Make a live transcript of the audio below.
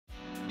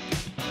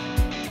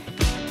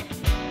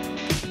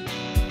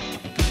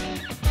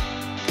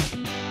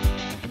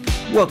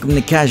Welcome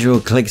to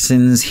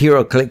HeroClix's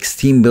HeroClix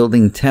Team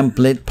Building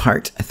Template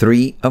Part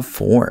 3 of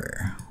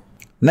 4.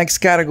 Next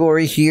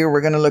category here, we're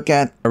going to look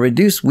at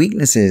reduce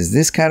weaknesses.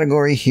 This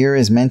category here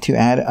is meant to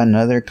add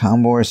another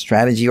combo or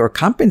strategy or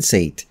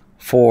compensate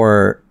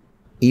for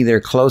either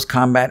close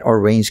combat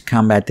or ranged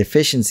combat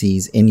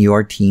deficiencies in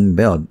your team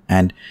build.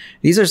 And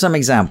these are some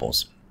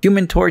examples.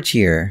 Human Torch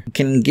here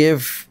can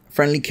give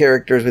friendly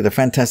characters with a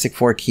Fantastic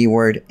Four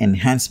keyword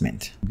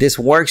enhancement. This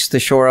works to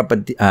shore up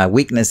a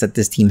weakness that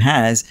this team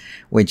has,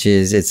 which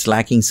is it's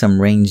lacking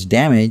some range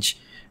damage.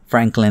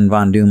 Franklin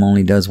Von Doom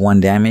only does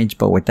 1 damage,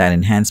 but with that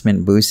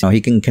enhancement boost,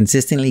 he can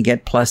consistently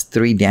get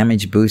 +3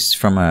 damage boosts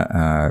from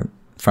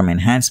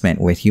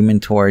enhancement with Human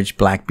Torch,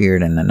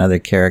 Blackbeard, and another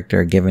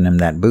character giving him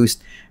that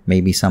boost.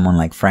 Maybe someone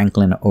like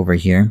Franklin over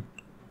here,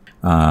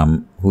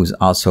 who's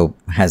also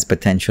has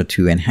potential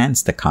to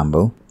enhance the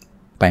combo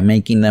by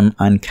making them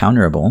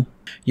uncounterable.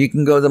 You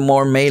can go the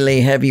more melee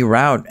heavy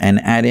route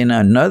and add in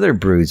another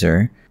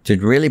bruiser to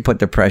really put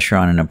the pressure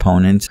on an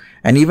opponent.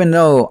 And even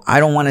though I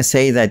don't want to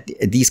say that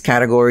these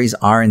categories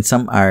are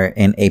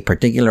in a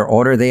particular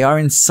order, they are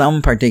in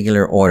some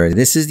particular order.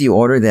 This is the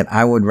order that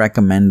I would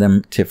recommend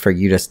them for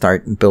you to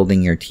start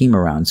building your team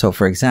around. So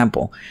for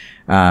example,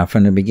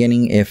 from the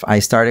beginning, if I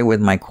started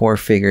with my core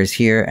figures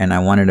here and I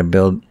wanted to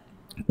build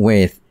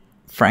with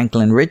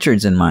Franklin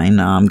Richards in mind,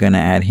 now I'm going to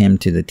add him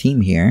to the team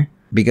here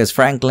because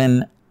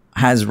Franklin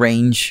has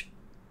range,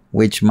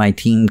 which my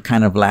team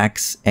kind of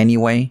lacks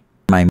anyway.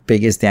 My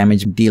biggest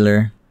damage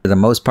dealer for the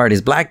most part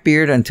is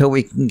Blackbeard until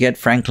we can get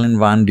Franklin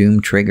Von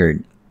Doom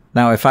triggered.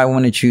 Now, if I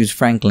want to choose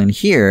Franklin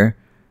here,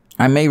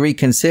 I may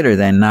reconsider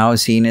then. Now,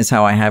 seeing as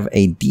how I have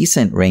a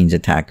decent range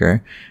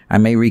attacker, I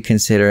may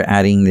reconsider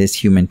adding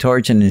this Human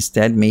Torch and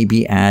instead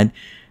maybe add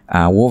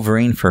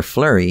Wolverine for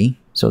Flurry.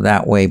 So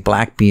that way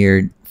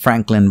Blackbeard,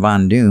 Franklin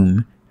Von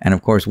Doom, and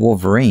of course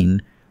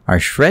Wolverine are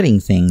shredding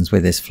things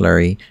with his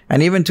Flurry.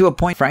 And even to a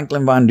point,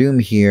 Franklin Von Doom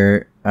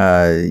here,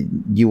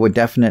 you would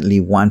definitely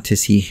want to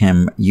see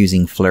him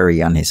using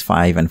Flurry on his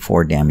 5 and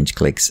 4 damage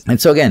clicks. And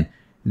so again,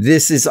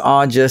 this is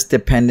all just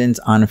dependent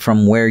on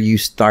from where you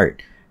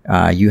start.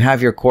 You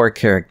have your core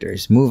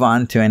characters. Move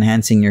on to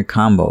enhancing your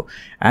combo.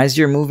 As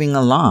you're moving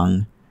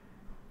along,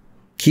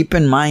 keep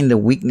in mind the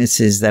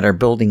weaknesses that are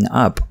building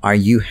up. Are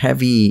you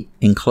heavy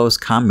in close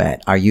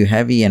combat? Are you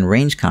heavy in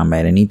range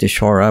combat and need to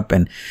shore up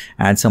and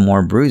add some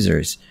more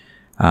bruisers?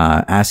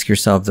 Ask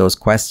yourself those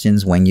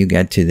questions when you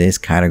get to this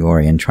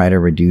category and try to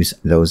reduce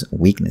those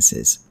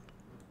weaknesses.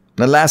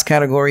 The last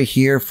category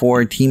here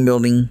for team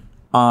building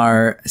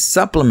are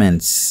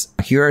supplements.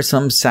 Here are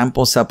some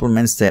sample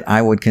supplements that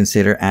I would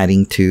consider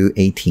adding to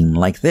a team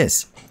like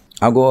this.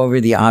 I'll go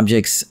over the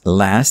objects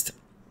last.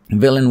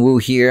 Villain Wu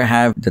here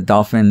have the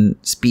dolphin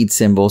speed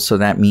symbol, so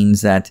that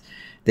means that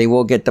they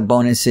will get the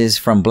bonuses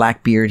from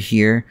Blackbeard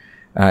here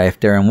if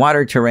they're in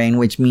water terrain,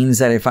 which means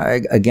that if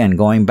I, again,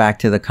 going back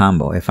to the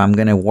combo, if I'm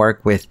going to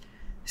work with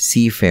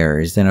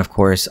seafarers, then of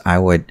course I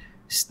would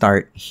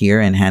start here,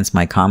 enhance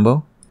my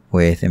combo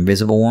with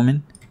Invisible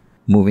Woman.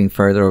 Moving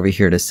further over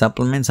here to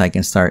supplements, I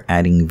can start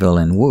adding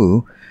Villain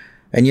Wu.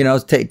 And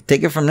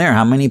take it from there.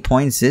 How many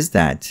points is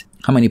that?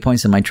 How many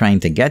points am I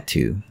trying to get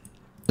to?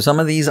 Some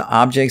of these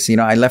objects,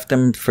 I left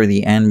them for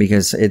the end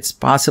because it's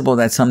possible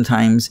that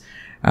sometimes,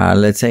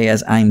 let's say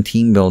as I'm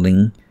team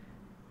building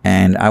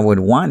and I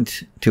would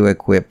want to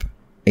equip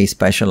a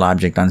special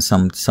object on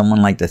someone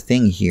like the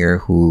Thing here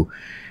who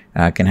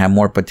can have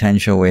more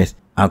potential with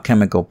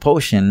Alchemical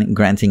Potion,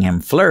 granting him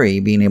Flurry,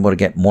 being able to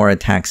get more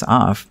attacks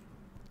off.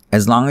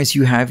 As long as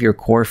you have your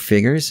core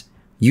figures,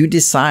 you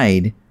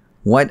decide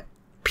what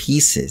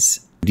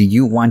pieces do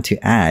you want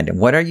to add?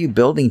 What are you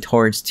building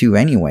towards to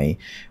anyway?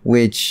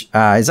 Which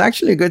is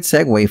actually a good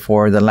segue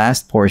for the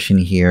last portion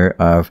here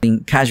of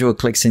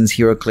HeroClix's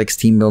HeroClix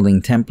team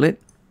building template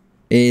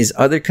is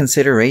other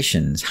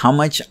considerations. How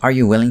much are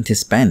you willing to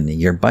spend,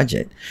 your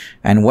budget?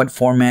 And what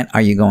format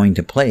are you going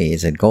to play?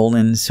 Is it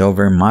golden,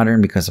 silver,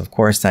 modern? Because of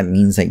course that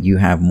means that you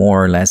have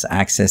more or less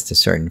access to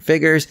certain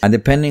figures.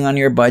 Depending on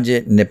your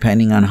budget and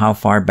depending on how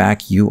far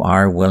back you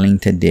are willing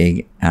to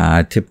dig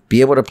to be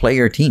able to play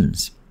your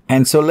teams.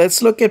 And so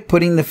let's look at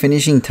putting the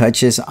finishing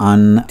touches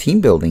on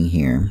team building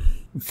here.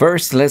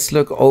 First, let's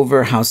look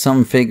over how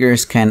some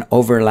figures can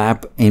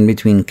overlap in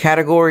between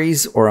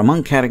categories or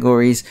among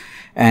categories,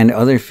 and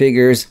other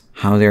figures,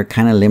 how they're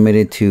kind of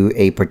limited to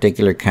a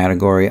particular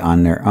category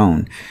on their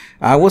own.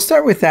 We'll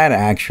start with that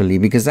actually,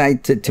 because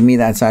to me,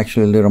 that's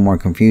actually a little more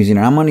confusing.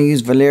 I'm going to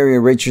use Valeria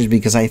Richards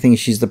because I think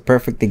she's the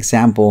perfect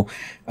example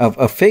of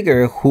a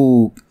figure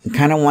who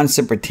kind of wants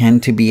to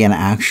pretend to be an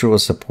actual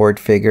support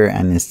figure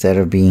and instead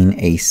of being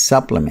a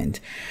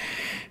supplement.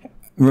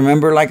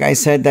 Remember, like I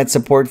said, that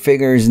support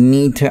figures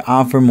need to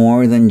offer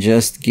more than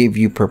just give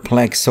you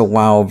Perplex. So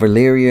while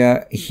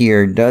Valeria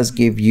here does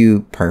give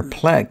you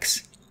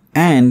Perplex,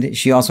 and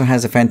she also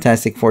has a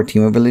Fantastic Four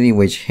team ability,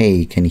 which,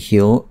 hey, can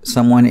heal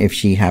someone if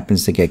she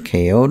happens to get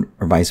KO'd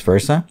or vice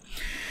versa.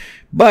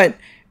 But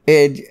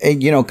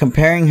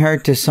Comparing her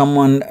to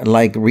someone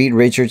like Reed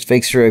Richards,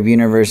 Fixer of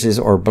Universes,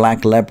 or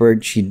Black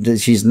Leopard,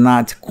 she's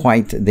not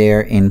quite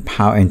there in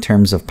power, in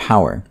terms of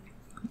power.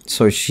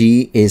 So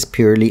she is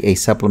purely a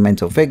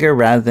supplemental figure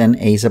rather than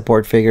a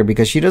support figure,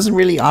 because she doesn't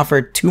really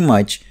offer too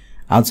much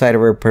outside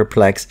of her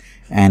perplex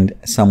and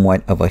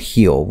somewhat of a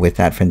heal with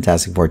that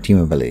Fantastic Four team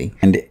ability.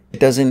 And it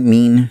doesn't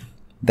mean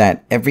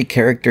that every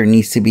character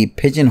needs to be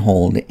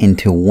pigeonholed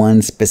into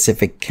one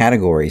specific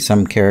category.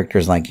 Some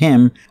characters like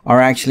him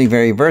are actually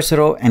very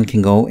versatile and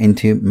can go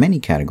into many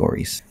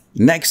categories.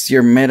 Next,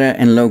 your meta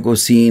and logo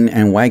scene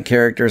and why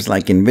characters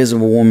like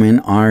Invisible Woman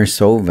are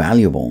so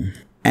valuable.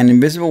 And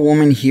Invisible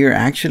Woman here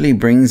actually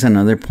brings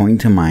another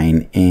point to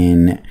mind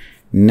in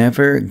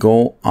never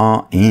go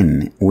all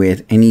in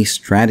with any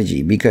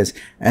strategy, because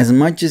as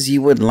much as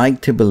you would like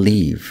to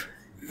believe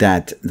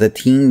that the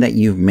team that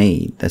you've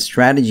made, the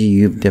strategy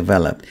you've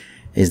developed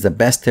is the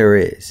best there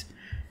is,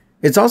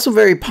 it's also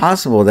very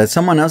possible that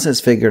someone else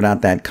has figured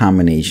out that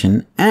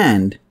combination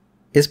and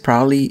is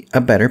probably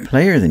a better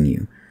player than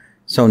you.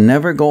 So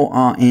never go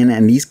all in.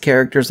 And these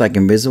characters like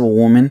Invisible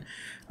Woman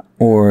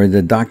or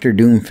the Doctor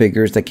Doom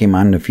figures that came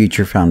out in the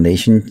Future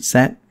Foundation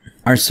set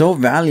are so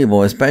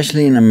valuable,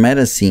 especially in a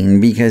meta scene,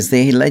 because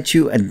they let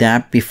you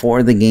adapt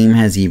before the game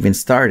has even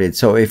started.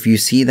 So if you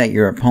see that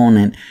your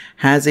opponent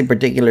has a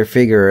particular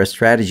figure or a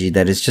strategy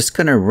that is just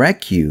going to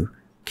wreck you,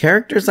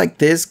 characters like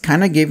this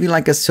kind of give you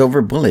like a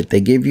silver bullet. They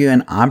give you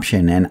an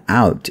option, an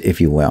out, if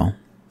you will.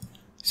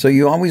 So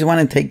you always want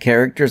to take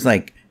characters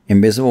like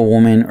Invisible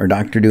Woman or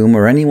Doctor Doom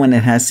or anyone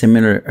that has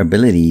similar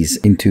abilities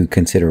into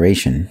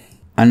consideration.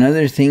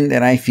 Another thing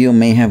that I feel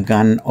may have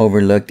gotten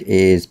overlooked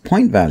is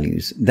point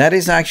values. That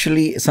is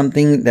actually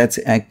something that's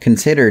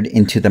considered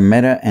into the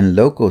meta and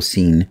local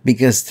scene,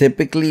 because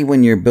typically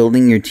when you're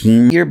building your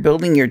team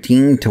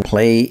to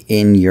play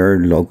in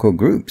your local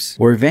groups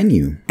or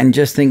venue. And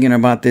just thinking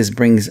about this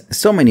brings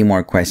so many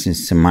more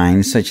questions to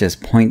mind, such as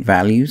point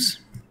values.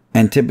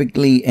 And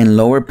typically in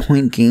lower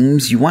point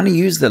games, you want to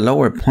use the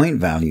lower point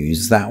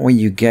values. That way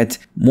you get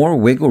more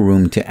wiggle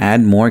room to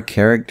add more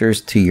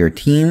characters to your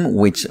team,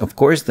 which of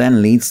course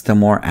then leads to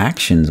more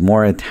actions,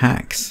 more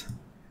attacks.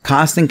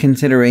 Cost and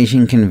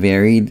consideration can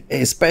vary,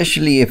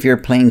 especially if you're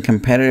playing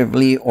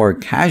competitively or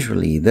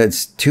casually.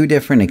 That's two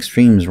different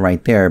extremes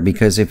right there,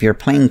 because if you're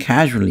playing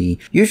casually,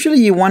 usually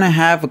you want to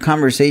have a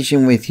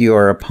conversation with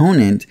your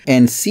opponent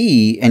and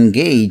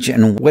engage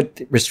in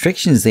what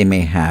restrictions they may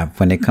have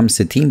when it comes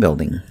to team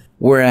building.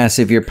 Whereas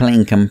if you're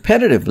playing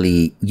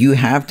competitively, you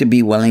have to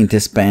be willing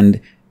to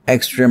spend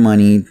extra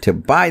money to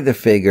buy the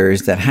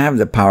figures that have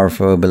the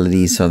powerful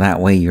abilities, so that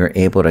way you're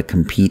able to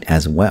compete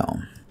as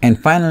well. And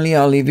finally,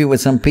 I'll leave you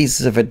with some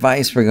pieces of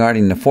advice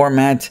regarding the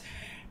format,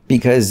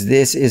 because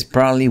this is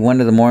probably one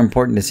of the more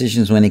important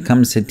decisions when it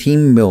comes to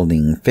team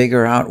building.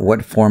 Figure out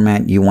what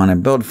format you want to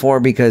build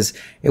for, because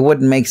it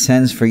wouldn't make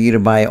sense for you to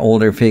buy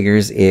older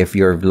figures if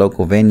your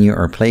local venue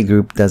or play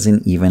group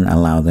doesn't even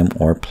allow them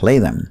or play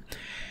them.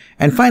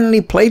 And finally,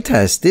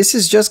 playtest. This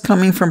is just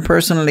coming from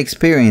personal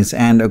experience,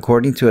 and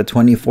according to a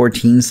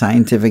 2014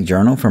 scientific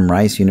journal from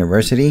Rice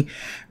University,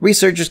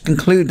 researchers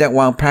conclude that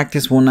while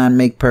practice will not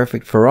make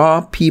perfect for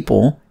all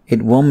people,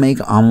 it will make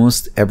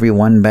almost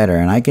everyone better.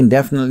 And I can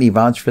definitely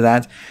vouch for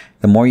that.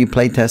 The more you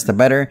playtest, the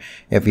better.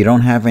 If you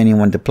don't have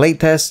anyone to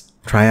playtest,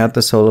 try out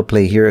the solo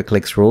play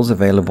HeroClix rules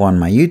available on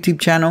my YouTube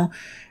channel.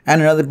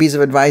 And another piece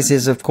of advice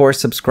is, of course,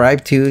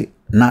 subscribe to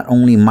not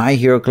only my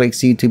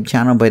HeroClix YouTube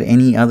channel, but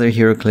any other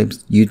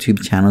HeroClix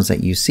YouTube channels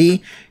that you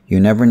see. You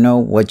never know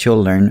what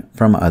you'll learn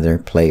from other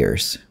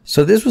players.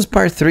 So this was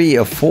part 3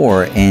 of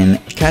 4 in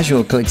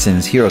Casual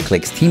Clixen's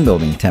HeroClix team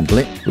building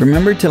template.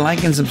 Remember to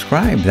like and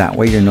subscribe. That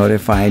way you're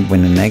notified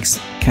when the next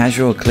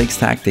Casual Clix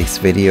Tactics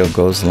video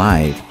goes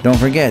live. Don't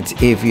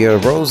forget, if your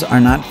roles are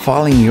not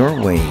falling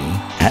your way,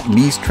 at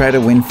least try to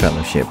win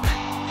fellowship.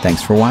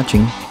 Thanks for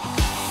watching.